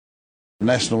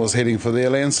National was heading for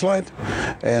their landslide,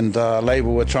 and Labour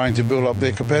were trying to build up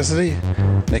their capacity.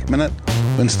 Next minute,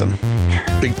 Winston,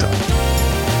 big time.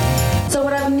 So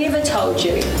what I've never told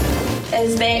you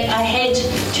is that I had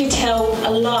to tell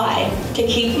a lie to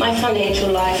keep my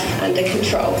financial life under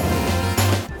control.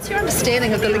 What's your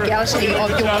understanding of the legality of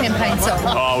your campaign song?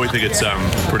 Oh, we think it's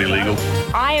pretty legal.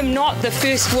 I am not the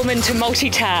first woman to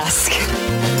multitask.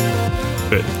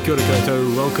 Kia ora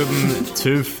koutou, welcome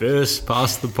to First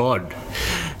Past the Pod.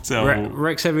 So,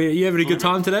 Rex, you having a good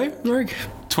time today, Rick?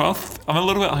 12th? I'm a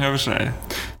little bit hungover today.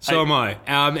 So am I.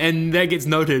 And that gets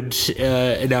noted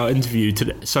in our interview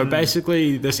today. So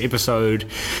basically, this episode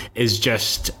is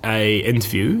just a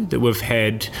interview that we've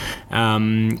had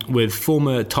with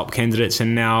former top candidates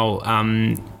and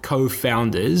now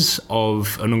co-founders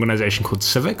of an organisation called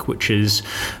Civic, which is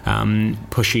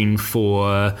pushing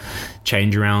for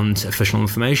change around official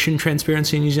information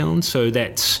transparency in New Zealand. So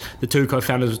that's the two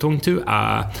co-founders we're talking to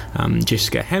are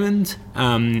Jessica Hammond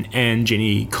and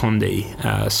Jenny Condy.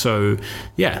 So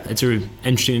yeah, it's an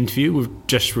interesting interview. We've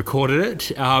just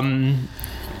recorded it.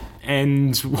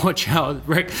 And watch out,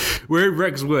 we're at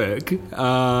Rick's work,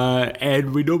 and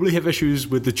we normally have issues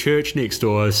with the church next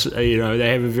door. So, they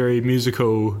have a very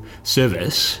musical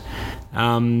service.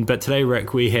 But today,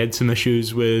 Rick, we had some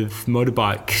issues with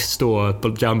motorbike store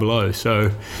down below.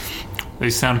 So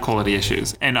these sound quality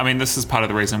issues, and I mean this is part of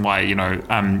the reason why you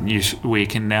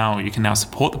can now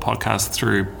support the podcast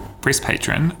through Breast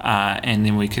Patron, and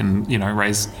then we can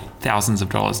raise thousands of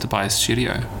dollars to buy a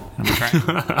studio. It'll be great.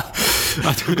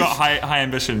 We've got high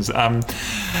ambitions.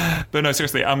 But no,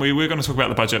 seriously, we were going to talk about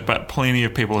the budget, but plenty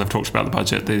of people have talked about the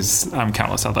budget. There's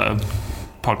countless other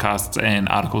podcasts and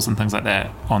articles and things like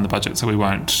that on the budget, so we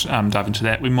won't dive into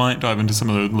that. We might dive into some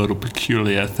of the little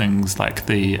peculiar things like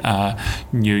the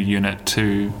new unit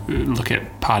to look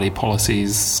at party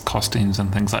policies, costings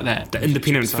and things like that. The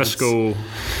independent fiscal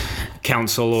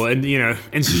council or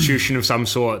institution of some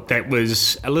sort that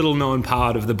was a little known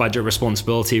part of the budget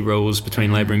responsibility rules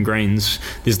between Labour and Greens.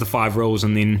 There's the 5 rules,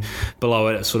 and then below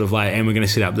it it's sort of like, and we're going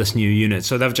to set up this new unit.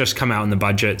 So they've just come out in the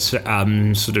budget sort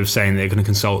of saying they're going to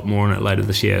consult more on it later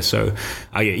this year. So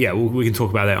we can talk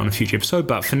about that on a future episode,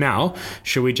 but for now,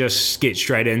 should we just get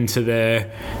straight into the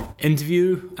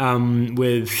interview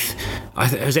with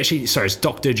it's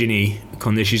Dr. Jenny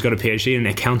Condy. She's got a PhD in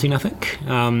accounting, I think,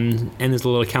 and there's a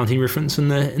little accounting reference in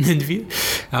the interview,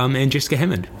 and Jessica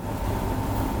Hammond.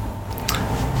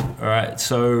 All right,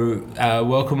 so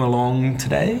welcome along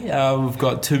today. We've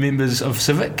got 2 members of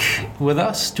Civic with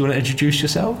us. Do you want to introduce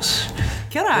yourselves?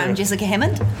 Kia ora, I'm Jessica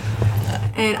Hammond.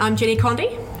 And I'm Jenny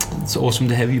Condy. It's awesome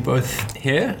to have you both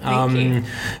here. Thank you.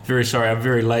 Very sorry, I'm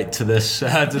very late to this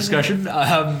discussion,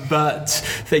 but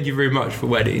thank you very much for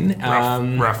waiting.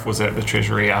 Ruff was at the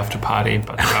Treasury after party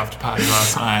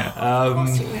last night,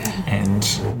 and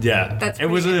That's it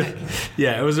was epic.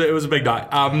 it was a big night.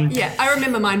 I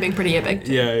remember mine being pretty epic.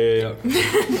 Yeah.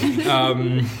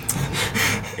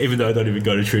 Even though I don't even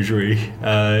go to Treasury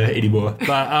anymore,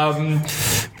 but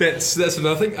that's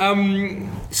another thing.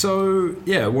 So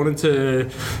I wanted to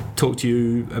talk to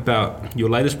you about your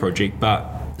latest project,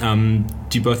 but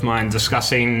do you both mind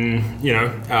discussing,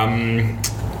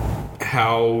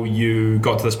 how you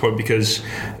got to this point? Because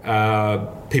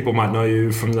people might know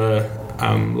you from the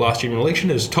last general election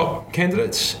as top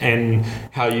candidates, and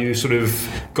how you sort of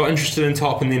got interested in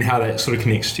top, and then how that sort of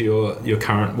connects to your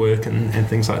current work and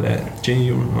things like that.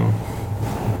 Jenny,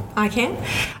 I can.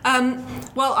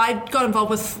 Well, I got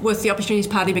involved with the Opportunities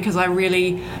Party because I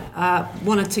really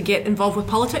wanted to get involved with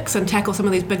politics and tackle some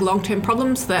of these big long-term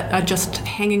problems that are just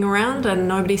hanging around and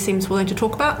nobody seems willing to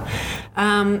talk about.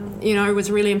 I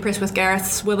was really impressed with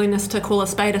Gareth's willingness to call a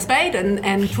spade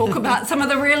and talk about some of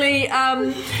the really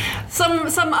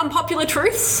some unpopular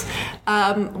truths.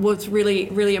 Was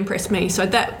really impressed me. So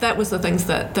that was the things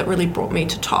that really brought me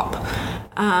to top.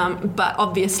 But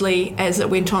obviously, as it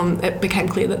went on, it became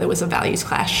clear that there was a values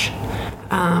clash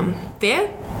there.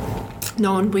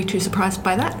 No one would be too surprised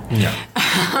by that. Yeah.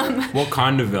 What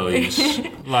kind of values?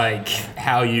 Like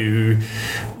how you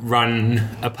run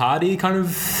a party kind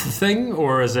of thing?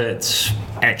 Or is it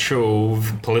actual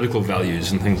political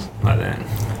values and things like that?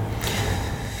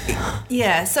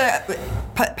 Yeah, so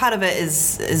part of it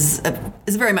is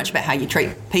very much about how you treat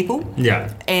people.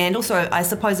 Yeah. And also, I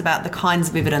suppose, about the kinds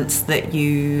of evidence that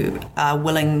you are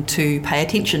willing to pay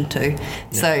attention to.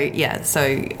 Yeah. So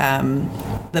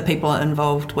the people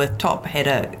involved with TOP had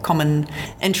a common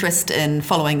interest in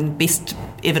following best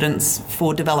evidence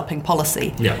for developing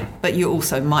policy. Yeah. But you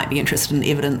also might be interested in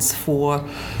evidence for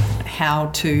how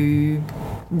to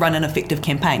run an effective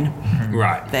campaign.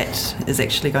 Right. That is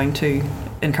actually going to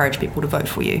encourage people to vote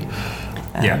for you.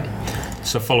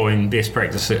 So following best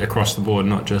practice across the board,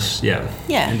 not just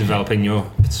and developing your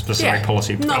specific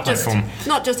policy platform.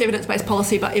 Not just evidence-based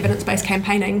policy, but evidence-based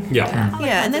campaigning.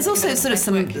 And there's also sort of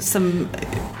some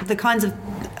the kinds of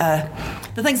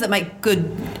the things that make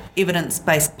good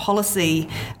evidence-based policy,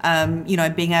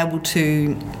 being able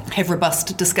to have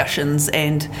robust discussions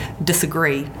and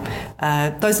disagree.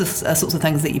 Those are sorts of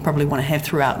things that you probably want to have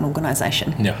throughout an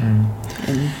organisation.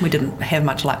 And we didn't have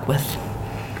much luck with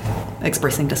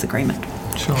expressing disagreement.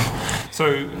 Sure. So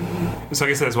I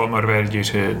guess that's what motivated you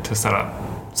to start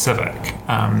up Civic.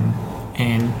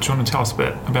 And do you want to tell us a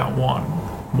bit about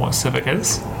what Civic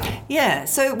is? Yeah.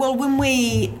 So, when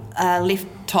we left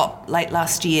TOP late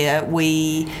last year,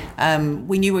 we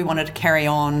knew we wanted to carry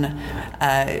on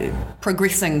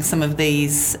progressing some of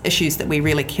these issues that we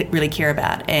really care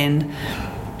about and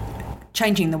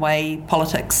changing the way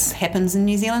politics happens in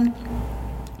New Zealand.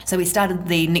 So we started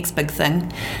the next big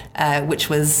thing, which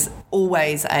was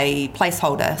always a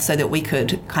placeholder so that we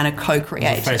could kind of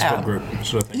co-create a Facebook group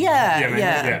sort of thing.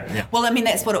 Yeah. Well, I mean,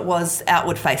 that's what it was,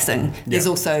 outward facing. There's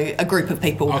also a group of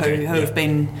people who have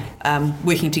been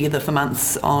working together for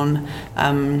months on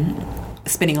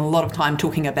spending a lot of time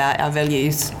talking about our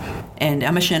values and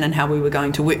our mission and how we were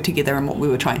going to work together and what we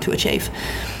were trying to achieve.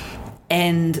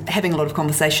 And having a lot of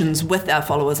conversations with our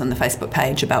followers on the Facebook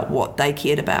page about what they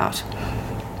cared about.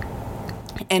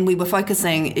 And we were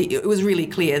focusing, it was really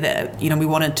clear that, we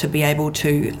wanted to be able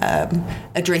to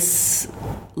address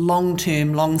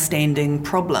long-term, long-standing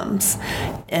problems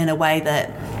in a way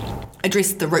that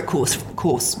addressed the root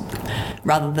cause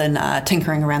rather than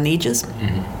tinkering around the edges.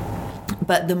 Mm-hmm.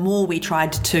 But the more we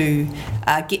tried to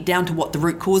get down to what the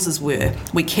root causes were,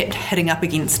 we kept hitting up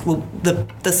against,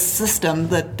 the system,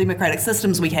 the democratic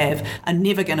systems we have are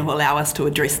never going to allow us to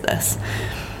address this.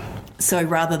 So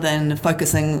rather than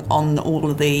focusing on all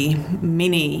of the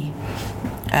many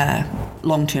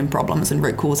long-term problems and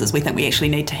root causes, we think we actually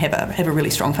need to have a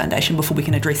really strong foundation before we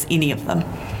can address any of them.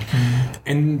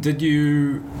 And did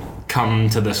you come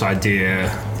to this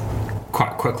idea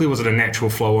quite quickly? Was it a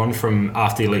natural flow on from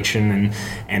after the election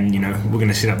and we're going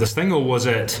to set up this thing, or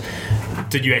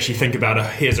did you actually think about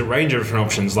here's a range of different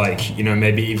options, like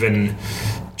maybe even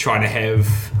trying to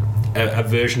have a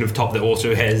version of TOP that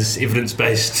also has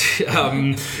evidence-based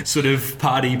sort of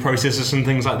party processes and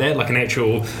things like that, like an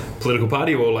actual political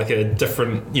party, or like a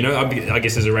different, I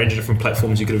guess there's a range of different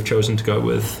platforms you could have chosen to go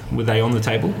with. Were they on the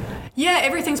table? Yeah,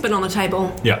 everything's been on the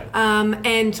table. Yeah.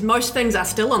 And most things are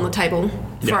still on the table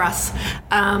for us,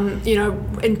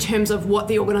 in terms of what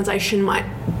the organisation might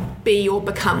be or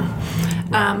become.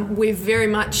 We've very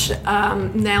much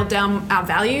nailed down our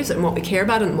values and what we care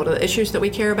about and what are the issues that we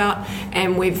care about,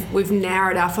 and we've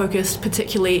narrowed our focus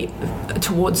particularly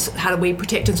towards how do we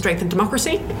protect and strengthen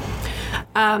democracy.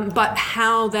 But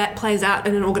how that plays out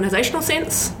in an organisational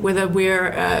sense, whether we're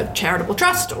a charitable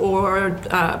trust or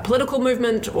a political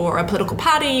movement or a political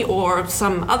party or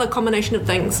some other combination of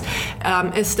things,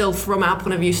 is still, from our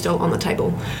point of view, still on the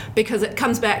table. Because it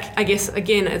comes back, I guess,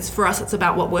 again, it's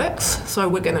about what works. So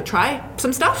we're going to try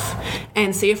some stuff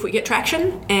and see if we get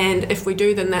traction. And if we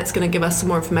do, then that's going to give us some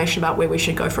more information about where we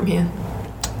should go from here.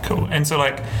 Cool. And so,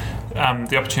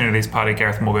 the Opportunities Party,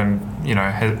 Gareth Morgan,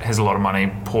 has a lot of money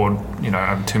poured,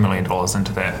 over $2 million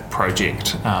into that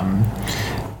project,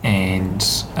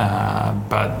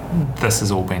 but this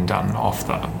has all been done off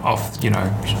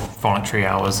voluntary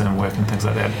hours and work and things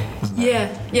like that.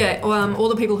 Yeah. All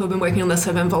the people who have been working on this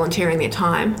have been volunteering their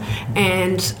time,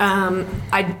 and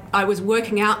I was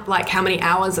working out how many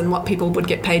hours and what people would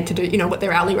get paid to do, what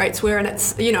their hourly rates were, and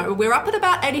it's we're up at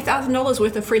about $80,000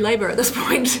 worth of free labour at this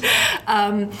point.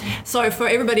 So for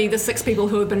everybody, the 6 people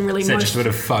who have been really just a bit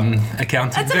of fun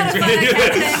accounting. It's a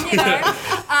bit of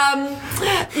fun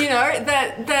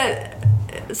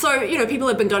accounting, So people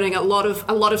have been donating a lot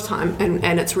of time,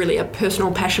 and it's really a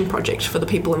personal passion project for the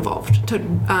people involved.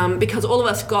 Because all of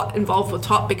us got involved with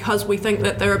TOP because we think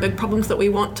that there are big problems that we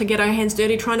want to get our hands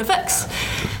dirty trying to fix,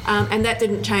 and that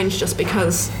didn't change just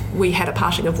because we had a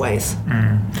parting of ways.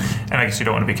 And I guess you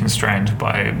don't want to be constrained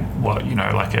by what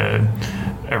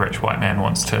a rich white man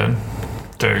wants to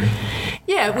do.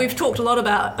 Yeah, we've talked a lot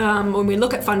about when we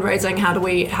look at fundraising, how do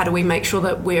we make sure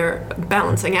that we're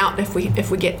balancing out if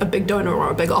we get a big donor or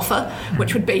a big offer,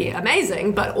 which would be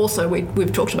amazing, but also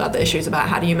we've talked about the issues about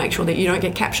how do you make sure that you don't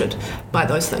get captured by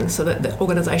those things, so that the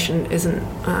organisation isn't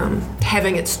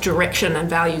having its direction and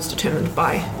values determined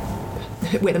by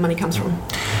where the money comes from.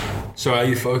 So are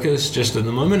you focused just at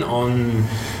the moment on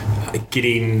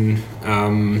getting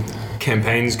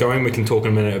campaigns going. We can talk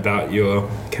in a minute about your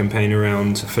campaign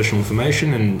around official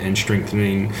information and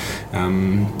strengthening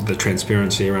the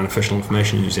transparency around official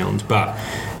information in New Zealand. But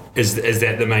is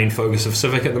that the main focus of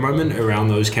Civic at the moment around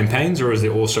those campaigns, or is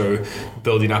there also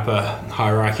building up a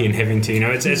hierarchy and having to,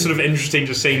 it's sort of interesting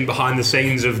to see behind the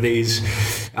scenes of these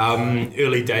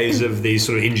early days of these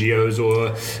sort of NGOs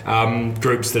or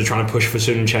groups that are trying to push for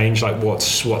certain change, like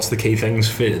what's the key things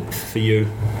for you?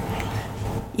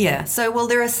 Yeah, so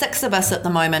there are 6 of us at the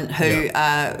moment who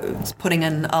are putting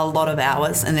in a lot of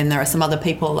hours, and then there are some other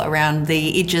people around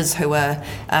the edges who are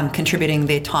contributing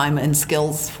their time and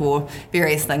skills for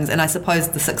various things. And I suppose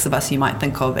the 6 of us you might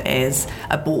think of as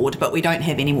a board, but we don't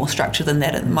have any more structure than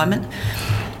that at the moment.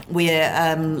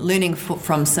 We're learning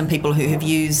from some people who have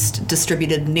used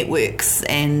distributed networks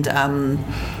and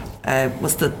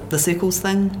what's the circles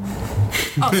thing?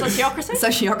 Oh, sociocracy?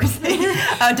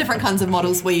 Sociocracy. Different kinds of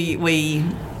models we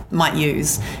might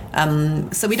use.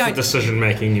 So we don't... For decision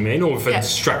making, you mean? Or for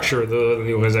structure of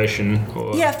the organisation?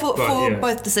 For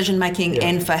both decision making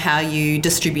and for how you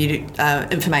distribute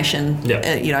information,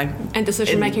 and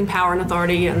decision making power and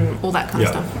authority and all that kind of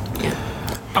stuff. Yeah.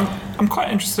 I'm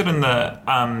quite interested in the,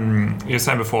 you were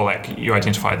saying before, like you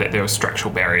identified that there were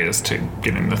structural barriers to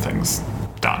getting the things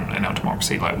done in our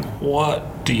democracy. Like,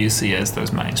 what do you see as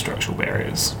those main structural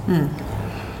barriers?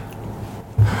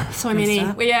 So many.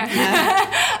 I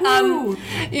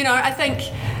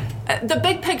think the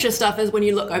big picture stuff is when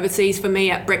you look overseas, for me,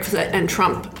 at Brexit and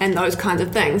Trump and those kinds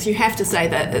of things, you have to say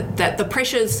that the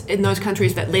pressures in those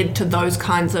countries that led to those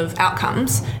kinds of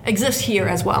outcomes exist here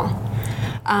as well.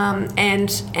 And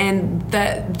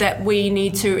that we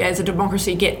need to, as a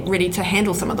democracy, get ready to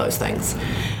handle some of those things.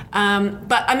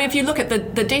 But I mean, if you look at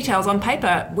the details on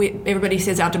paper, everybody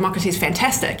says our democracy is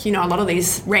fantastic. A lot of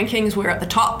these rankings, we're at the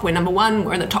top, we're number 1,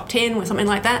 we're in the top 10, we're something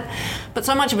like that. But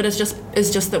so much of it is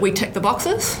just that we tick the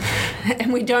boxes,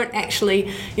 and we don't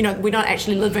actually,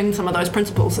 live in some of those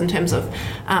principles in terms of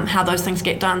how those things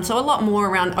get done. So a lot more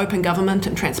around open government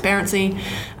and transparency.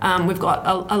 We've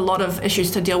got a lot of issues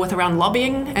to deal with around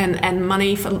lobbying and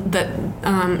money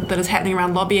that is happening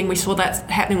around lobbying. We saw that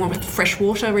happening with fresh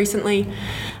water recently.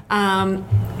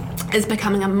 Is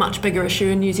becoming a much bigger issue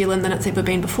in New Zealand than it's ever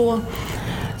been before.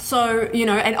 So,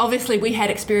 and obviously we had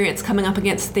experience coming up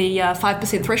against the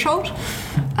 5% threshold.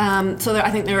 So I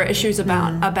think there are issues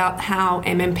about how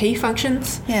MMP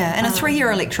functions. Yeah, and a 3-year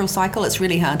electoral cycle, it's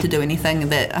really hard to do anything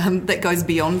that goes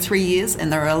beyond 3 years,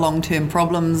 and there are long-term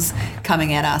problems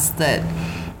coming at us that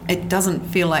it doesn't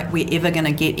feel like we're ever going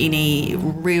to get any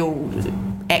real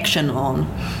action on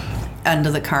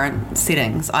under the current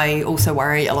settings. I also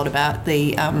worry a lot about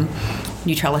the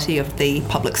neutrality of the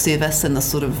public service and the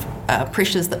sort of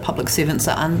pressures that public servants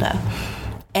are under,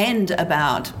 and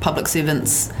about public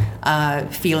servants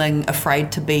feeling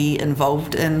afraid to be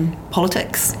involved in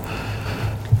politics.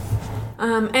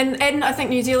 And I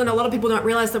think New Zealand, a lot of people don't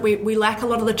realise that we lack a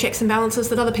lot of the checks and balances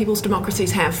that other people's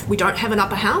democracies have. We don't have an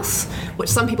upper house, which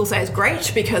some people say is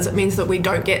great because it means that we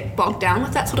don't get bogged down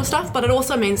with that sort of stuff. But it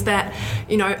also means that,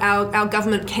 our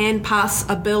government can pass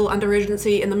a bill under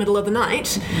urgency in the middle of the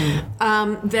night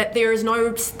that there's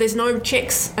no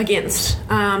checks against.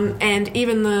 And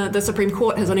even the Supreme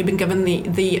Court has only been given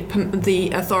the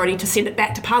authority to send it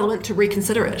back to Parliament to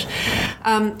reconsider it.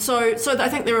 So I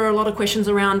think there are a lot of questions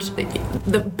around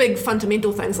the big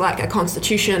fundamental things like a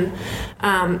constitution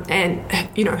and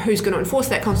who's going to enforce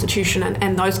that constitution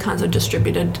and those kinds of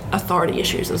distributed authority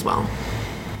issues as well.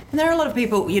 And there are a lot of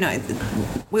people,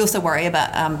 we also worry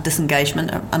about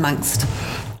disengagement amongst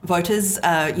voters,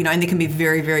 and there can be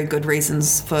very, very good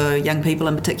reasons for young people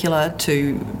in particular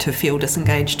to feel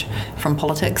disengaged from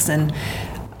politics. And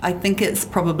I think it's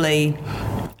probably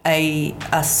a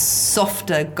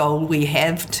softer goal we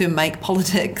have to make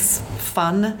politics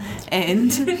fun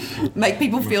and make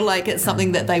people feel like it's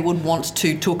something that they would want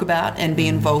to talk about and be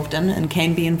involved in and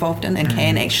can be involved in and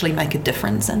can actually make a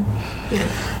difference in. Yeah.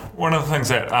 One of the things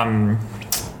that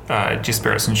Jess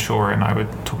Barretson-Shaw and I were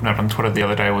talking about on Twitter the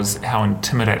other day was how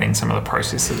intimidating some of the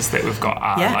processes that we've got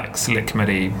are, like select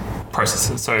committee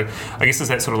processes. So I guess is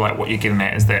that sort of like what you're getting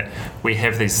at, is that we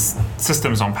have these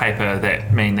systems on paper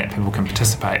that mean that people can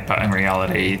participate, but in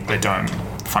reality they don't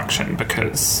function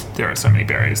because there are so many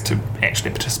barriers to actually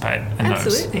participate in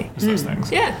those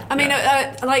things. Yeah, I mean,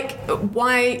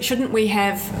 why shouldn't we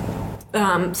have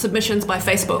submissions by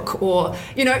Facebook, or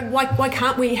why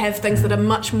can't we have things that are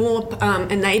much more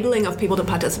enabling of people to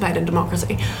participate in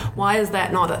democracy? Why is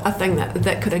that not a thing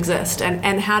that could exist?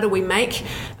 And how do we make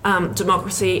our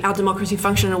democracy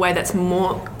function in a way that's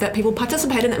more, that people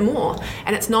participate in it more?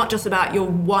 And it's not just about your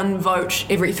one vote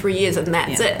every 3 years and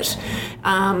that's it.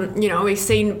 We've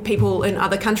seen people in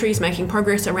other countries making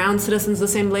progress around citizens'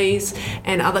 assemblies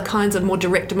and other kinds of more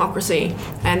direct democracy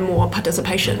and more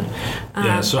participation.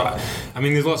 There's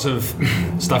lots of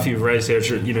stuff you've raised here,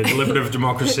 deliberative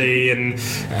democracy and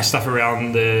stuff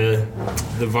around the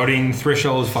voting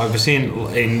threshold,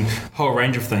 5%, and a whole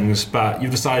range of things, but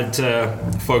you've decided to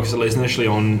focus at least initially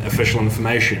on official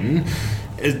information.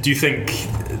 Do you think,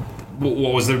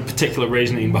 what was the particular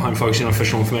reasoning behind focusing on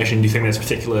official information? Do you think there's a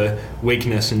particular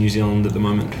weakness in New Zealand at the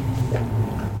moment?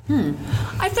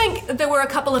 I think there were a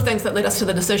couple of things that led us to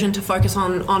the decision to focus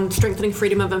on strengthening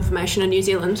freedom of information in New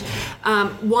Zealand.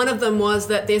 One of them was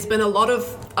that there's been a lot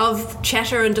of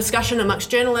chatter and discussion amongst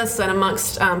journalists and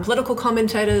amongst political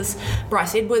commentators.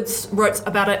 Bryce Edwards wrote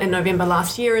about it in November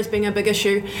last year as being a big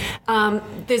issue.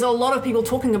 There's a lot of people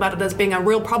talking about it as being a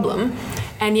real problem,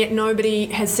 and yet nobody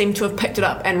has seemed to have picked it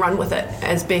up and run with it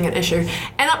as being an issue.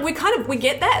 And we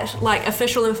get that. Like,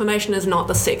 official information is not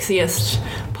the sexiest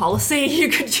policy you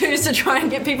could choose to try and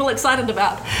get people excited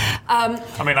about.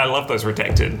 I love those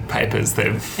redacted papers.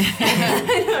 They're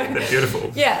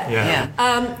beautiful. Yeah.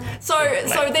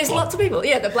 So there's lots of people.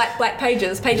 Yeah, the black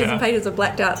pages and pages of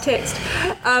blacked out text.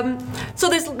 So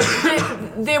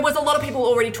there was a lot of people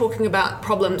already talking about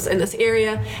problems in this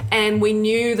area, and we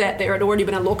knew that there had already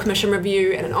been a Law Commission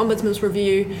review and an Ombudsman's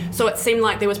review. So it seemed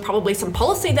like there was probably some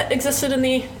policy that existed in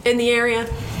the area.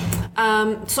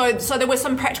 So there were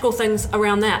some practical things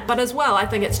around that, but as well, I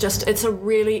think it's a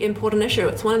really important issue.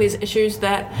 It's one of these issues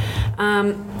that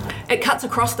it cuts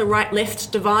across the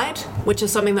right-left divide, which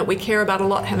is something that we care about a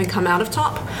lot, having come out of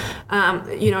TOP.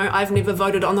 I've never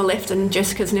voted on the left, and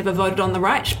Jessica's never voted on the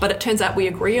right, but it turns out we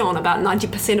agree on about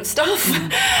 90% of stuff.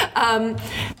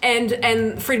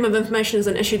 And freedom of information is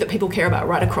an issue that people care about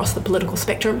right across the political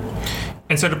spectrum.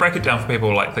 And so to break it down for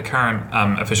people, like the current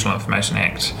Official Information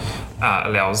Act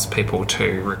allows people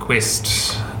to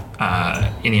request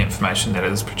any information that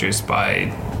is produced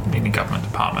by any government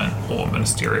department or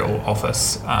ministerial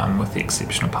office, with the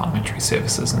exception of parliamentary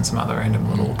services and some other random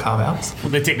little carve-outs.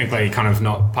 Well, they're technically kind of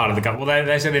not part of the government. Well,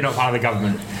 they say they're not part of the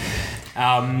government.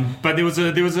 But there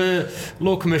was a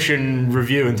Law Commission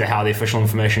review into how the Official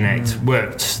Information Act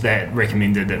worked that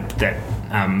recommended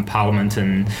that Parliament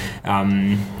and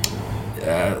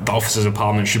the officers of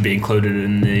Parliament should be included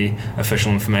in the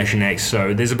Official Information Act.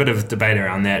 So there's a bit of debate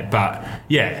around that. But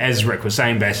yeah, as Rick was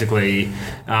saying, basically,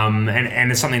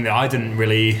 and it's something that I didn't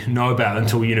really know about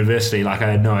until university. Like, I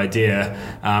had no idea,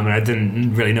 and I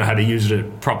didn't really know how to use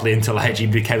it properly until I actually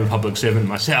became a public servant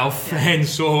myself and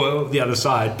saw the other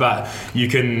side. But you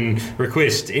can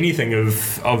request anything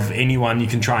of anyone. You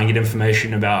can try and get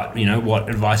information about, what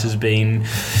advice has been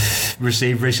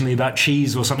received recently about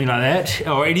cheese or something like that,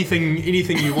 or anything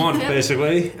you want,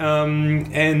 basically.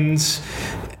 And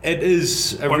it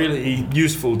is a really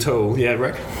useful tool. Yeah,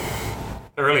 Rick?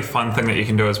 A really fun thing that you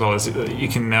can do as well is you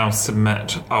can now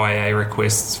submit OAA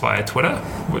requests via Twitter,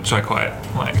 which I quite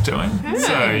like doing. Yeah.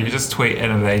 So you just tweet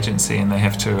at an agency and they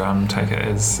have to take it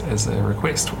as a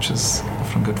request, which is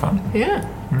often good fun. Yeah.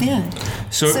 Yeah.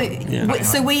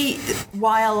 So we,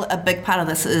 while a big part of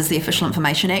this is the Official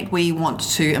Information Act, we want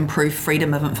to improve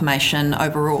freedom of information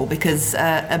overall, because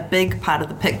a big part of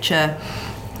the picture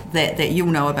that you'll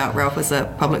know about, Ralph, as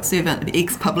a public servant,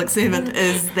 ex-public servant,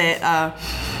 is that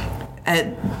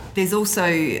there's also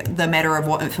the matter of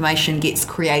what information gets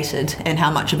created and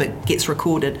how much of it gets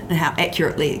recorded and how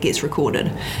accurately it gets recorded.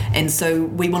 And so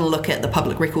we want to look at the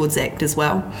Public Records Act as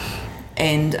well.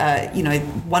 And,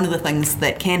 one of the things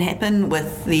that can happen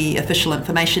with the Official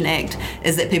Information Act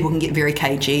is that people can get very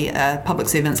cagey, public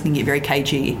servants can get very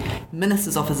cagey,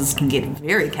 ministers' offices can get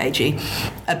very cagey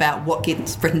about what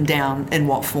gets written down in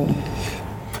what form.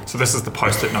 So this is the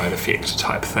post-it note effect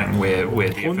type thing where the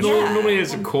official... Normally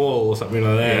it's a call or something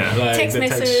like that. Yeah. Like text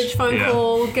message, phone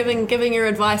call, giving your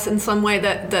advice in some way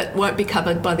that won't be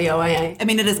covered by the OAA. I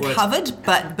mean, it is covered,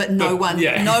 but no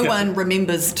one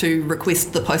remembers to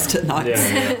request the post-it notes.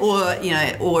 Yeah.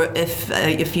 or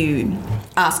if you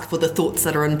ask for the thoughts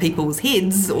that are in people's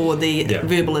heads or the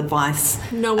verbal advice.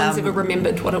 No one's ever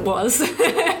remembered what it was.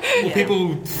 Well,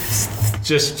 people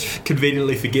just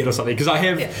conveniently forget or something. Because I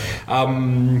have,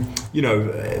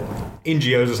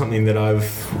 NGOs or something that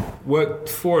I've worked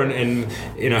for and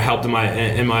helped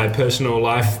in my personal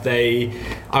life.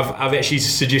 I've actually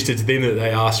suggested to them that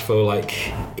they ask for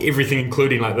like everything,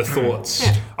 including like the thoughts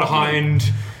behind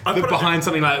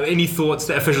something, like any thoughts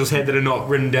that officials had that are not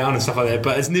written down and stuff like that.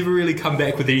 But it's never really come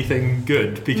back with anything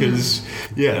good because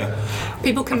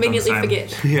people conveniently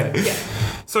forget. Yeah.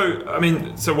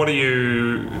 So what are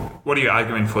you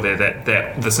arguing for there?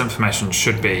 That this information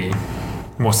should be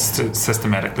more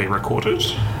systematically recorded?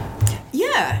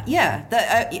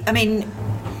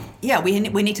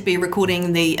 We need to be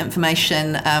recording the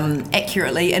information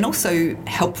accurately and also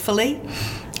helpfully.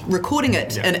 Recording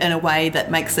it in a way that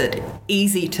makes it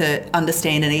easy to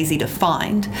understand and easy to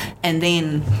find, and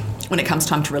then when it comes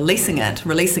time to releasing it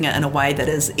in a way that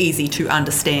is easy to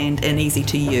understand and easy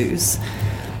to use.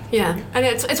 Yeah, and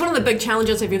it's one of the big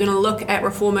challenges if you're going to look at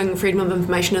reforming freedom of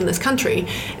information in this country,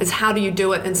 is how do you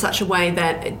do it in such a way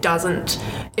that it doesn't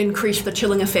increase the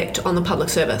chilling effect on the public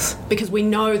service? Because we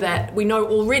know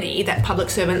already that public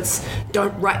servants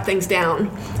don't write things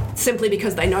down simply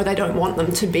because they know they don't want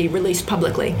them to be released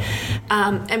publicly.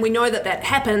 And we know that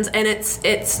happens, and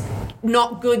it's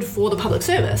not good for the public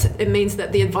service. It means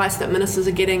that the advice that ministers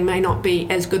are getting may not be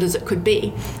as good as it could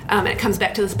be. And it comes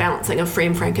back to this balancing of free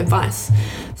and frank advice.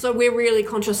 So we're really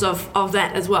conscious of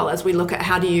that as well as we look at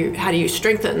how do you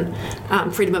strengthen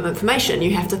freedom of information.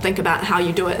 You have to think about how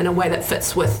you do it in a way that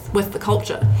fits with the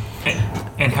culture.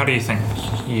 And how do you think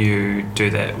you do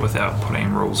that without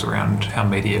putting rules around how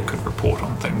media could report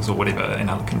on things or whatever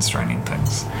and other constraining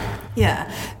things?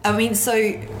 Yeah, so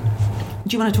do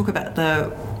you want to talk about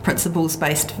the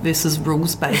principles-based versus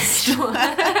rules-based?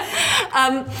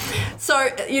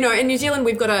 In New Zealand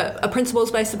we've got a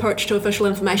principles-based approach to official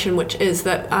information, which is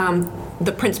that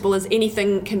the principle is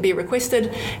anything can be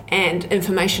requested and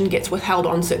information gets withheld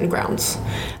on certain grounds.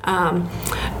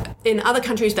 In other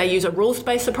countries, they use a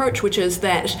rules-based approach, which is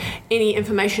that any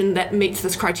information that meets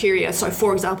this criteria, so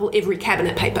for example, every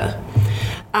cabinet paper,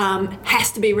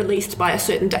 has to be released by a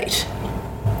certain date.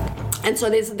 And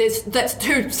so that's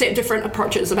two different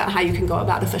approaches about how you can go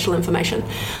about official information.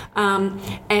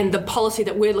 And the policy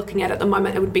that we're looking at the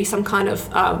moment, it would be some kind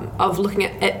of looking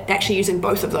at actually using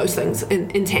both of those things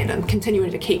in tandem,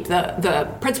 continuing to keep the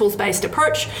principles-based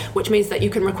approach, which means that you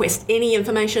can request any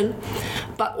information,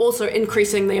 but also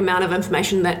increasing the amount of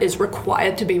information that is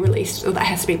required to be released, or that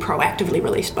has to be proactively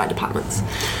released by departments.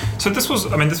 So this was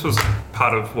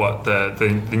part of what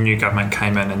the new government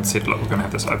came in and said, look, we're going to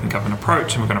have this open government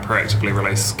approach and we're going to proactively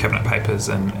release cabinet papers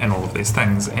and all of these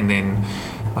things. And then,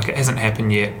 it hasn't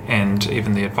happened yet, and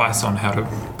even the advice on how to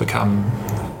become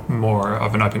more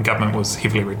of an open government was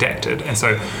heavily redacted. And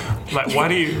so, why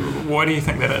do you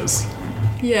think that is?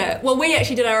 Yeah, well, we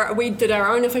actually did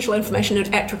our own Official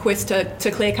Information Act request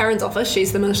to Claire Curran's office.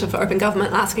 She's the Minister for Open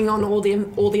Government, asking on all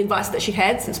the advice that she'd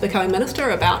had since becoming Minister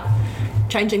about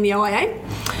changing the OIA,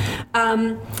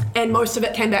 and most of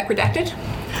it came back redacted.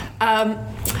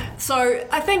 So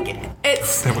I think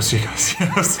it's... That was you guys,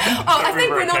 yes. I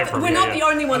think we're not the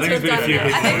only ones who have done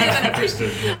that.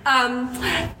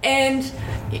 And,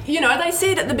 they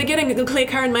said at the beginning that Claire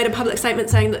Curran made a public statement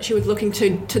saying that she was looking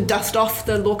to dust off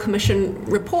the Law Commission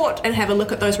report and have a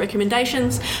look at those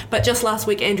recommendations. But just last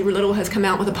week, Andrew Little has come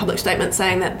out with a public statement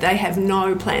saying that they have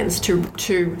no plans to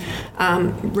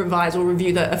revise or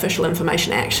review the Official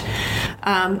Information Act.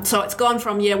 So it's gone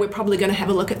from, we're probably going to have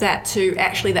a look at that, to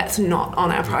actually that's not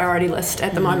on our priority list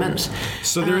at the moment.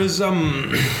 So there is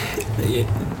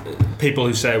people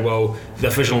who say, well, the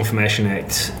Official Information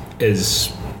Act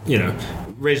is,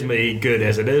 reasonably good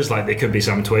as it is. There could be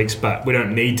some tweaks, but we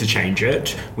don't need to change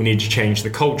it. We need to change the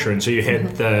culture. And so you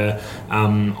had the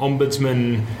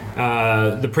ombudsman,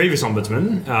 the previous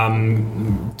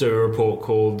ombudsman, do a report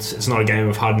called "It's Not a Game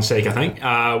of Hide and Seek," I think,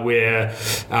 where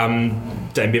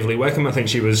Dame Beverly Wickham, I think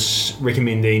she was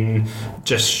recommending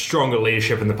just stronger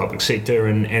leadership in the public sector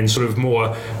and sort of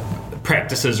more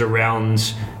practices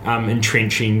around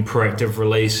entrenching proactive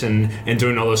release and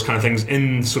doing all those kind of things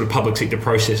in sort of public sector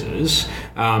processes,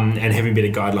 and having better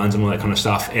guidelines and all that kind of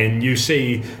stuff. And you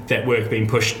see that work being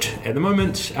pushed at the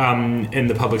moment in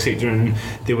the public sector. And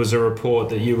there was a report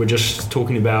that you were just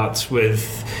talking about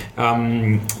with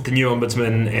the new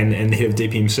ombudsman and the head of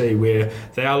DPMC, where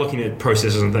they are looking at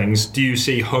processes and things. Do you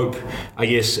see hope, I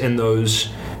guess, in those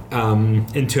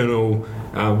internal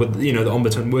with the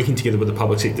ombudsman working together with the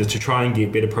public sector to try and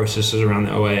get better processes around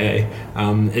the OIA?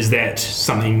 Is that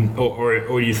something,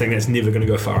 or do you think that's never going to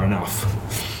go far enough?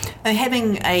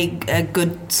 Having a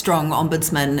good, strong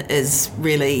ombudsman is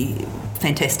really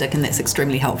fantastic and that's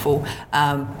extremely helpful.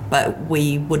 But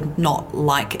we would not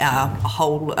like our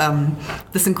whole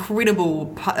this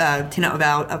incredible tenet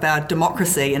of our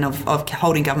democracy and of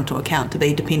holding government to account to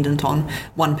be dependent on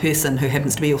one person who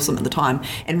happens to be awesome at the time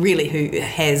and really who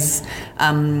has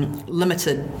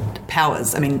limited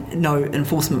powers. I mean, no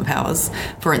enforcement powers,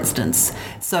 for instance.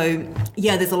 So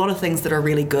yeah, there's a lot of things that are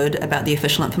really good about the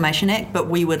Official Information Act, but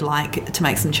we would like to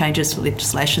make some changes to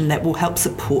legislation that will help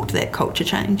support that culture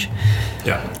change.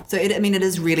 Yeah. So it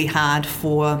is really hard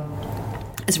for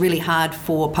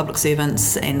public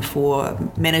servants and for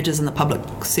managers in the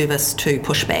public service to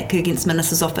push back against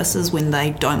ministers' offices when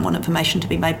they don't want information to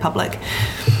be made public.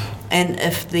 And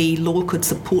if the law could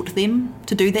support them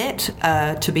to do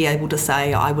that, to be able to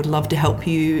say, I would love to help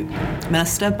you,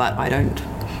 Minister, but I don't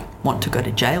want to go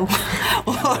to jail,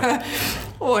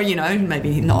 or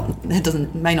maybe not.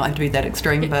 It may not have to be that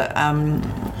extreme, but I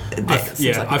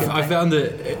found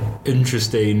it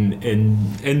interesting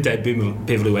in Dad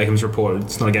Beverly Wakeham's report.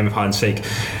 It's not a game of hide and seek.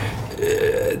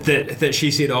 That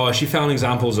she said, she found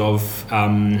examples of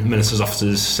ministers'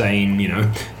 offices saying,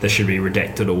 this should be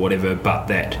redacted or whatever, but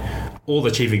that all the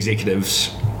chief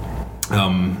executives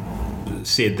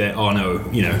said that,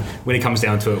 when it comes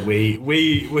down to it,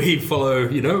 we follow,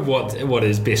 what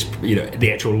is best,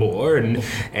 the actual law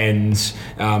and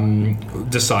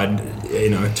decide,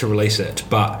 to release it.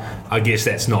 But I guess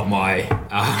that's not my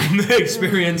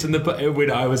experience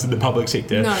when I was in the public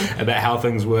sector about how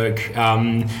things work.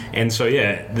 And so,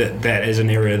 that is an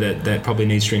area that probably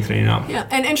needs strengthening up. Yeah,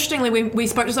 and interestingly, we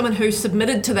spoke to someone who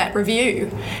submitted to that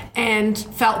review and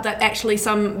felt that actually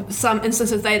some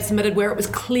instances they had submitted where it was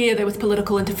clear there was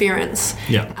political interference,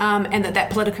 and that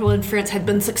political interference had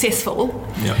been successful,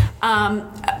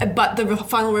 but the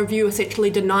final review essentially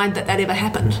denied that ever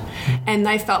happened, and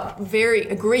they felt very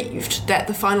aggrieved that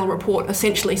the final report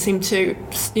essentially seemed to,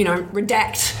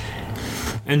 redact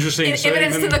interesting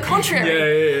evidence to the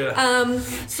contrary.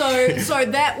 So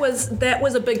that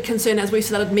was a big concern as we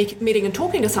started meeting and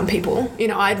talking to some people.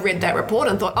 I'd read that report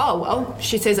and thought, oh well,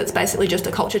 she says it's basically just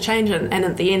a culture change, and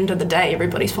at the end of the day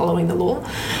everybody's following the law.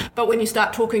 But when you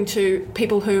start talking to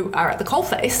people who are at the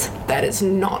coalface, that is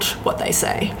not what they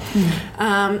say.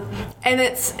 And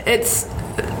it's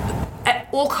at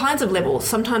all kinds of levels.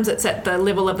 Sometimes it's at the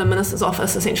level of the minister's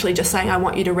office essentially just saying, I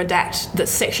want you to redact this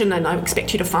section and I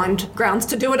expect you to find grounds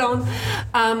to do it on.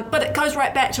 But it goes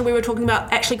right back to we were talking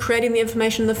about actually creating the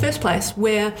information in the first place,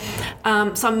 where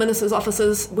some ministers'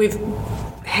 offices, we've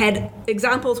had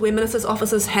examples where ministers'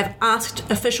 offices have asked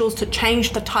officials to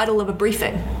change the title of a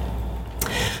briefing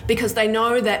because they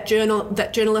know that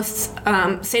journalists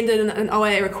send in an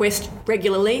OIA request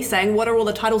regularly saying, what are all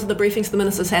the titles of the briefings the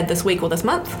ministers had this week or this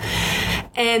month?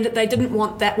 And they didn't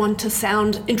want that one to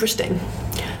sound interesting.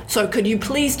 So could you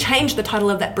please change the title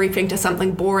of that briefing to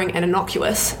something boring and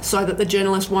innocuous so that the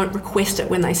journalist won't request it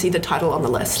when they see the title on the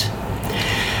list?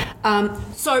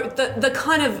 So the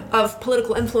kind of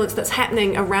political influence that's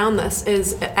happening around this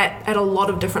is at a lot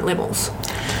of different levels.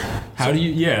 How do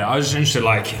you... I was just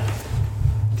interested,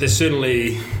 there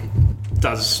certainly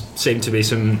does seem to be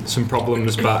some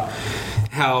problems, but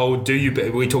how do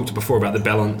you... We talked before about the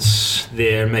balance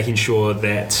there, making sure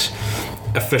that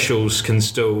officials can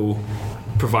still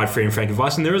provide free and frank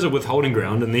advice, and there is a withholding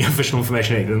ground in the Official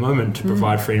Information Act at the moment to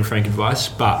provide free and frank advice,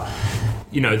 but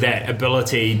that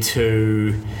ability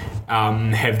to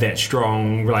have that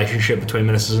strong relationship between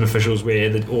ministers and officials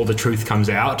where all the truth comes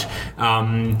out,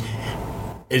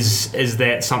 is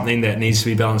that something that needs to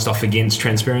be balanced off against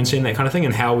transparency and that kind of thing?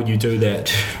 And how would you do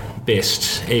that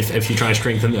best if you're trying to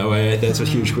strengthen the OIA? That's a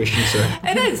huge question, sir.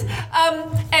 It is.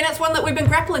 And it's one that we've been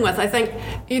grappling with. I think,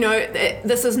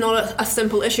 this is not a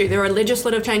simple issue. There are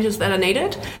legislative changes that are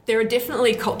needed. There are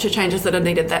definitely culture changes that are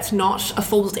needed. That's not a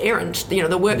fool's errand.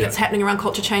 The work that's happening around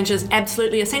culture change is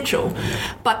absolutely essential.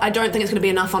 But I don't think it's going to be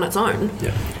enough on its own.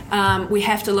 We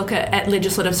have to look at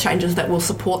legislative changes that will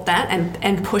support that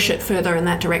and push it further in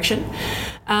that direction.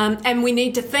 And we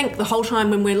need to think the whole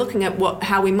time when we're looking at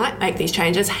how we might make these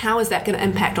changes, how is that going to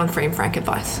impact on free and frank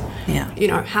advice?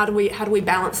 How do we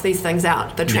balance these things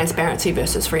out, the transparency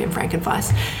versus free and frank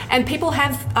advice? And people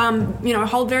have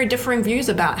hold very differing views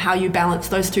about how you balance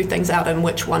those two things out and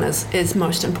which one is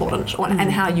most important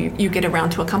and how you get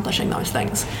around to accomplishing those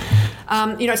things.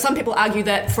 Some people argue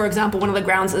that, for example, one of the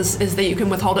grounds is that you can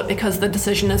withhold it because the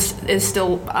decision is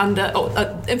still under,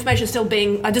 information is still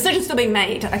being, a decision is still being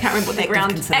made. I can't remember what the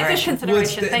ground. Active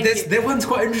consideration. That one's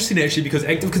quite interesting actually, because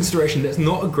active consideration, that's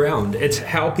not a ground. It's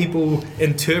how people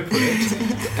interpret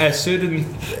a certain.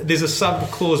 There's a sub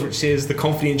clause which says the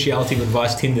confidentiality of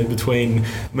advice tendered between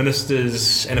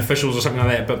ministers and officials or something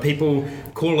like that. But people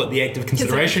call it the active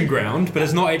consideration ground, but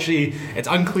it's not actually. It's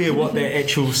unclear what that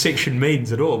actual section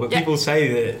means at all. But people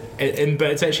say that,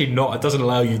 but it's actually not. It doesn't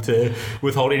allow you to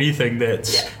withhold anything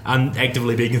that's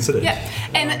actively being considered. Yeah,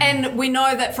 and we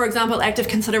know that, for example, active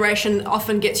consideration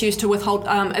often gets used to withhold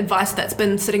advice that's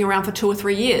been sitting around for 2 or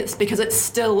 3 years because it's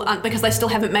still because they still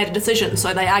haven't made a decision.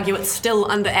 So they argue it's still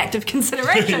under active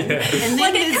consideration. And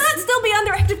then it can't still be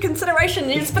under active consideration.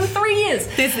 It's been 3 years.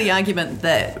 There's the argument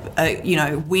that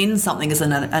when something is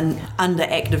under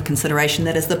active consideration,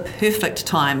 that is the perfect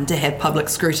time to have public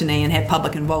scrutiny and have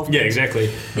public involvement. Yeah,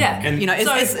 exactly. Yeah, and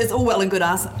it's all well and good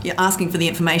asking for the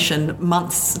information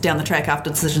months down the track after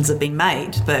decisions have been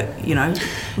made, but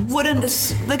wouldn't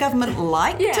the government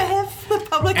like to have the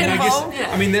public involved?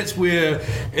 I mean, that's where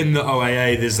in the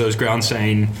OAA there's those grounds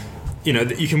saying,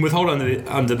 that you can withhold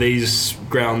under these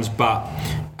grounds, but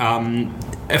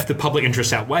if the public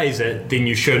interest outweighs it, then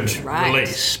you should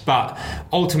release. But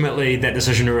ultimately, that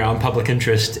decision around public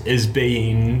interest is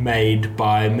being made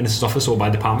by Minister's Office or by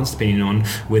departments, depending on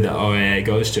where the OAA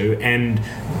goes to. And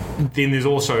then there's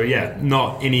also,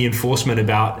 not any enforcement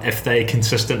about if they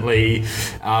consistently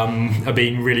are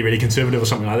being really, really conservative or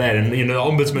something like that. And, the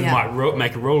Ombudsman might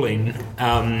make a ruling.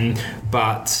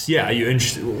 But, are you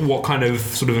interested? What kind of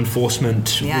sort of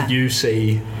enforcement would you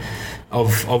see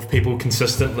of people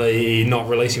consistently not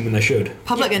releasing when they should?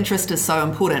 Public interest is so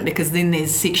important because then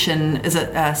there's section, is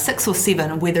it 6 or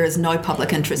 7, where there is no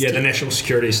public interest? Yeah, the national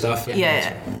security stuff. There's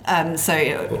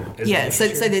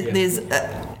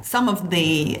some of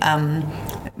the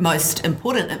most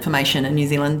important information in New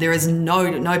Zealand, there is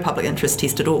no public interest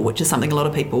test at all, which is something a lot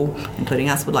of people, including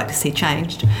us, would like to see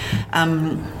changed.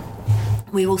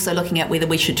 We're also looking at whether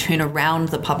we should turn around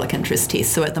the public interest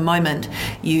test. So at the moment,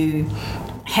 you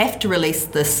have to release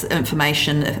this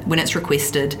information when it's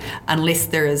requested unless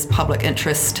there is public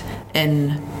interest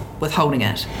in withholding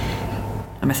it.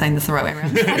 Am I saying this the right way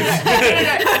around?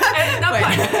 Not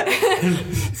quite.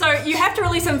 So you have to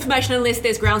release information unless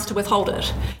there's grounds to withhold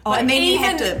it. And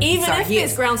then if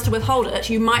there's grounds to withhold it,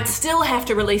 you might still have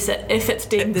to release it if it's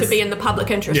deemed to be in the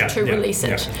public interest to release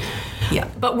it. Yeah.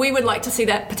 But we would like to see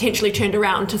that potentially turned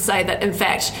around to say that, in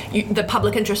fact, the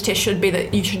public interest test should be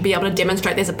that you should be able to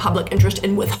demonstrate there's a public interest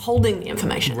in withholding the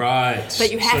information. Right.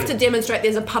 But you have to demonstrate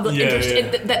there's a public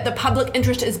interest, that the public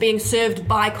interest is being served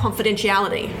by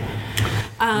confidentiality.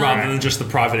 Rather than just the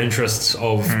private interests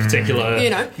of particular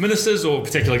ministers or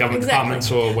particular government departments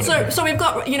or whatever. So we've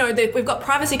got we've got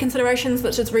privacy considerations,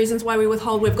 which is reasons why we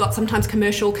withhold. We've got sometimes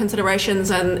commercial considerations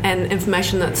and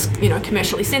information that's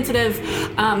commercially sensitive.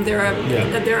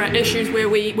 There are issues where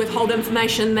we withhold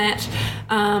information that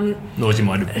noisy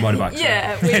motorbikes.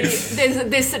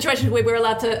 There's situations where we're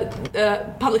allowed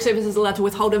to public service is allowed to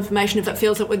withhold information if it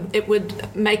feels it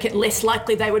would make it less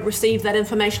likely they would receive that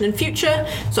information in future.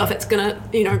 So if it's going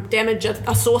to damage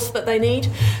a source that they need.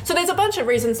 So there's a bunch of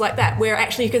reasons like that where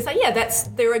actually you can say,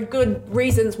 there are good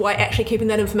reasons why actually keeping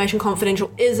that information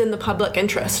confidential is in the public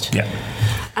interest. Yeah.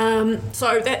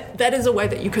 So that is a way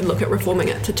that you could look at reforming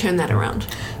it to turn that around.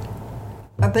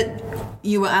 But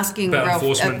you were asking about Ralph,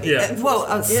 enforcement.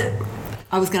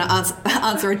 I was going to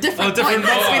answer a different point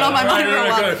that's been on my mind for a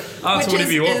while, which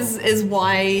is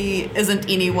why isn't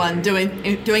anyone doing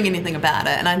anything about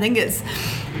it? And I think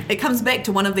it comes back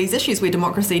to one of these issues where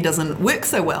democracy doesn't work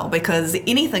so well, because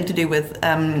anything to do with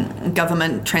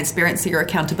government transparency or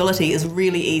accountability is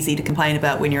really easy to complain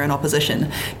about when you're in opposition.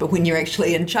 But when you're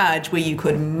actually in charge, where you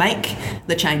could make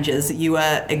the changes, you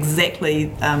are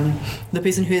exactly the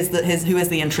person who has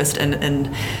the interest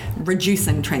in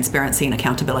reducing transparency and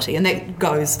accountability. And that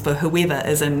goes for whoever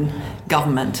is in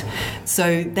government.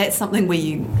 So that's something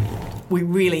where we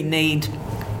really need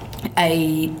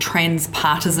a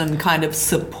transpartisan kind of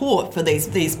support for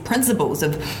these principles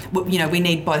of, we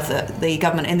need both the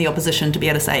government and the opposition to be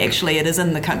able to say, actually, it is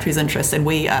in the country's interest and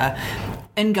we are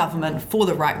in government for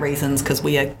the right reasons because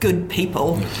we are good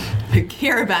people, who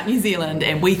care about New Zealand,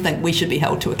 and we think we should be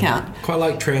held to account. Quite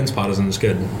like transpartisan is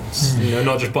good.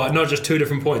 Not just two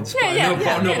different points.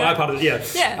 Bipartisan.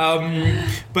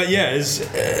 But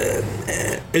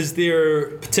is there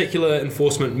particular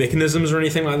enforcement mechanisms or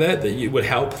anything like that you would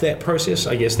help that process?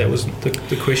 I guess that was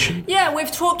the question. Yeah,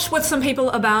 we've talked with some people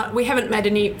about. We haven't made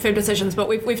any firm decisions, but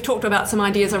we've talked about some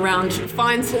ideas around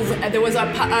fines. There was a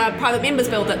private members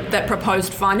bill that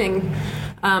proposed fining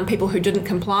people who didn't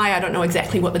comply. I don't know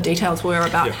exactly what the details were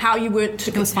about how you didn't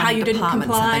comply,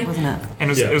 I think, wasn't it?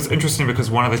 And it was interesting because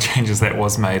one of the changes that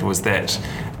was made was that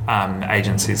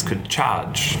agencies could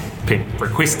charge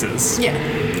requesters,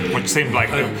 which seemed like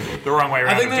the wrong way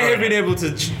around. I think they have been able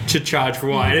to charge for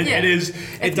why.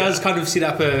 It does kind of set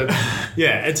up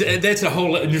that's a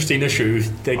whole interesting issue.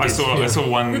 I saw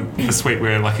one this week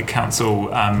where like a council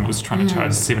was trying to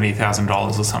charge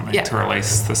 $70,000 or something to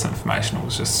release this information. It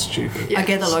was just stupid. I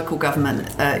gather local government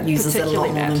uses it a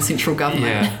lot more than central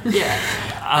government.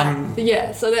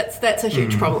 So that's a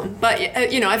huge problem. But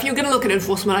if you're going to look at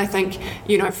enforcement, I think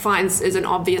fines is an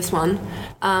obvious one,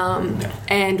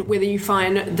 and whether you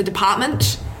fine the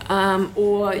department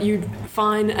or you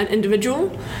fine an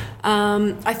individual,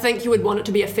 I think you would want it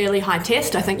to be a fairly high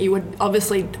test. I think you would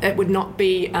it would not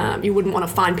be you wouldn't want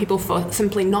to fine people for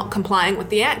simply not complying with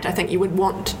the act. I think you would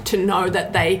want to know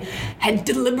that they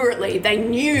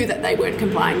knew that they weren't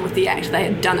complying with the act. They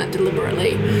had done it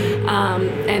deliberately,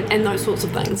 and those sorts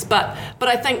of things. But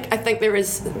I think there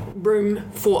is room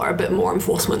for a bit more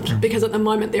enforcement, because at the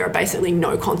moment there are basically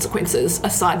no consequences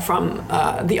aside from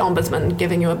the Ombudsman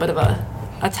giving you a bit of a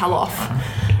tell-off.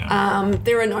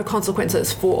 There are no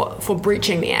consequences for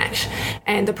breaching the act.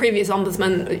 And the previous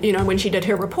Ombudsman, when she did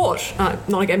her report,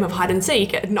 Not a Game of Hide and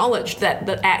Seek, acknowledged that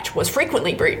the act was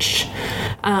frequently breached,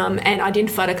 and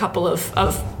identified a couple of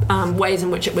ways in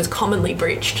which it was commonly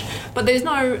breached. But there's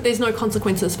no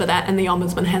consequences for that, and the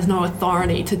Ombudsman has no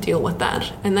authority to deal with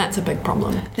that, and that's a big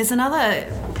problem. There's another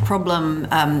problem,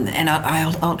 and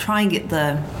I'll try and get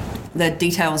the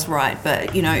details right,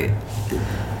 but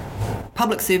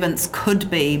public servants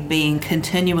could be being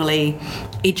continually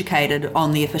educated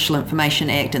on the Official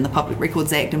Information Act and the Public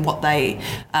Records Act and what they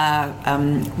are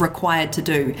required to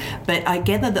do. But I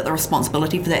gather that the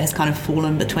responsibility for that has kind of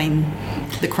fallen between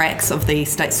the cracks of the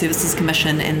State Services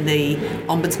Commission and the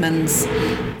Ombudsman's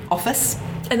office.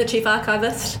 And the chief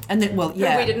archivist. And then, who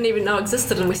we didn't even know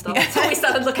existed, and we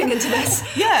started looking into this.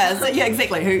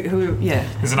 Exactly. Who?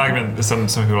 There's an argument. Some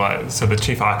people like, so the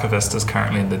chief archivist is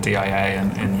currently in the DIA,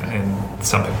 and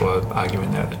some people are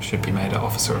arguing that it should be made an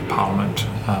officer of Parliament.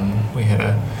 We had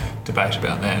a debate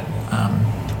about that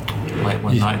late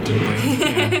one night, didn't we?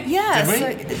 Did we?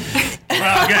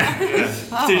 Well, okay.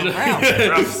 Ruff's really hungover.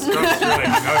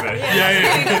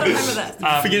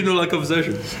 Forgetting all our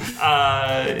conversations.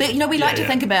 But we like to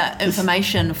think about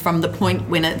information from the point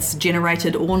when it's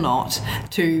generated or not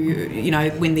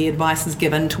to when the advice is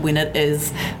given to when it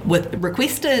is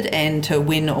requested and to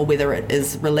when or whether it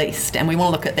is released, and we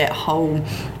want to look at that whole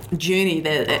journey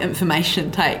that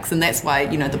information takes, and that's why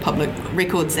the Public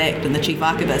Records Act and the Chief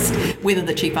Archivist, whether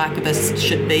the Chief Archivist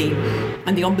should be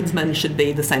and the Ombudsman should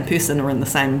be the same person or in the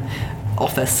same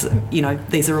office,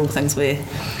 these are all things we're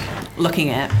looking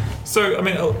at. So, I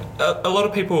mean, a lot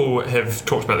of people have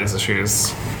talked about these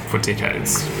issues for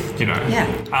decades, and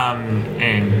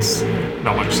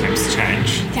not much seems to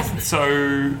change. Yeah.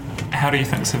 So, how do you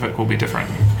think Civic will be different?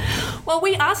 Well,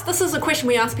 this is a question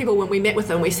we asked people when we met with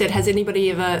them. We said, has anybody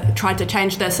ever tried to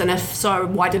change this? And if so,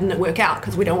 why didn't it work out?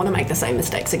 Because we don't want to make the same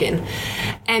mistakes again.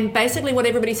 And basically what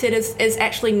everybody said is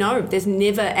actually no. There's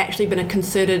never actually been a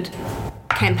concerted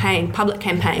public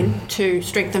campaign to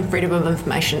strengthen freedom of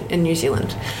information in New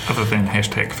Zealand. Other than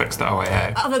hashtag fix the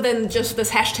OAA. Other than just this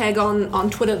hashtag on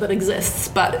Twitter that exists,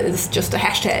 but is just a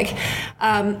hashtag.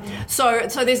 So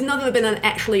there's never been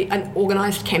an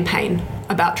organised campaign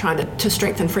about trying to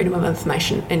strengthen freedom of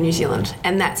information in New Zealand.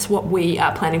 And that's what we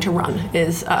are planning to run,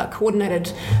 is a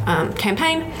coordinated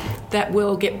campaign that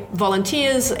will get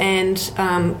volunteers and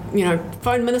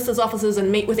phone ministers' offices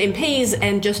and meet with MPs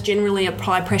and just generally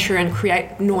apply pressure and create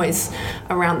noise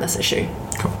around this issue.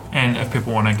 Cool. And if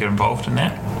people want to get involved in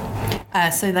that?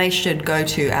 So they should go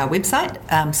to our website,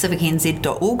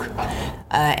 civicnz.org,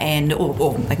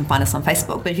 or they can find us on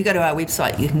Facebook. But if you go to our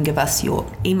website, you can give us your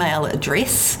email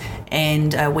address,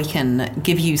 and we can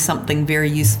give you something very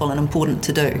useful and important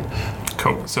to do.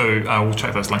 Cool. So we'll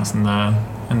check those links in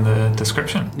the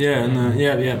description.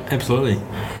 Yeah, absolutely.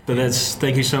 But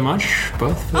thank you so much,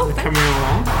 both, for coming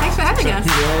along. Thanks for having us.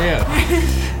 Yeah.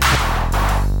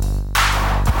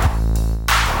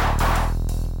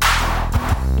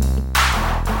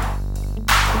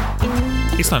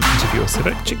 excellent interview with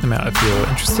Civic. Check them out if you're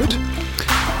interested.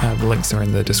 The links are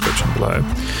in the description below.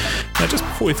 Now, just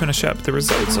before we finish up, the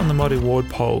results on the Māori ward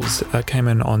polls came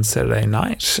in on Saturday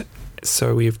night.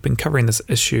 So we've been covering this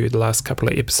issue the last couple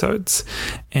of episodes,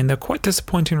 and they're quite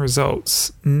disappointing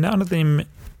results. None of them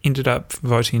ended up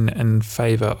voting in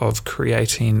favour of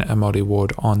creating a Māori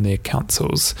ward on their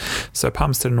councils. So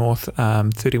Palmerston North,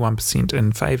 31%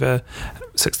 in favour,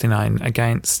 69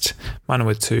 against.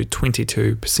 Manawatu,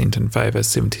 22% in favour,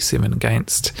 77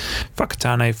 against.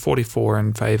 Whakatane, 44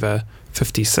 in favour,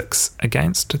 56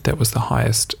 against. That was the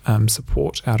highest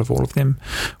support out of all of them.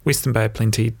 Western Bay of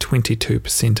Plenty,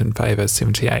 22% in favour,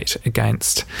 78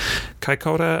 against.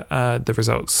 Kaikoura, the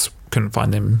results, couldn't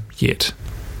find them yet.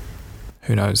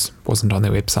 Who knows? Wasn't on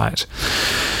their website.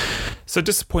 So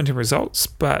disappointing results,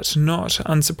 but not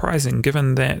unsurprising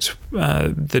given that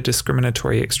the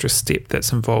discriminatory extra step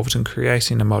that's involved in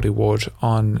creating a Māori ward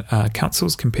on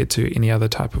councils compared to any other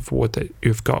type of ward that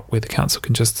you've got where the council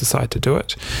can just decide to do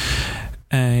it,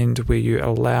 and where you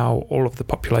allow all of the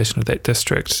population of that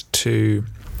district to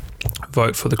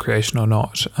vote for the creation or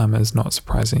not is not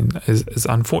surprising, is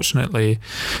unfortunately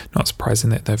not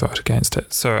surprising that they vote against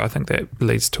it. So I think that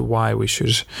leads to why we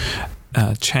should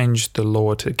change the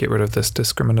law to get rid of this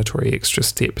discriminatory extra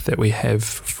step that we have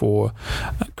for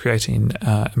creating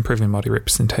improving Māori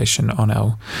representation on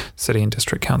our city and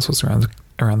district councils around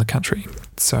the country.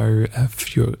 So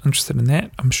if you're interested in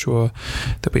that, I'm sure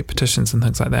there'll be petitions and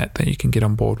things like that you can get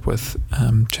on board with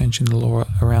changing the law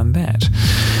around that.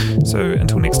 So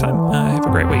until next time, have a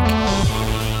great week.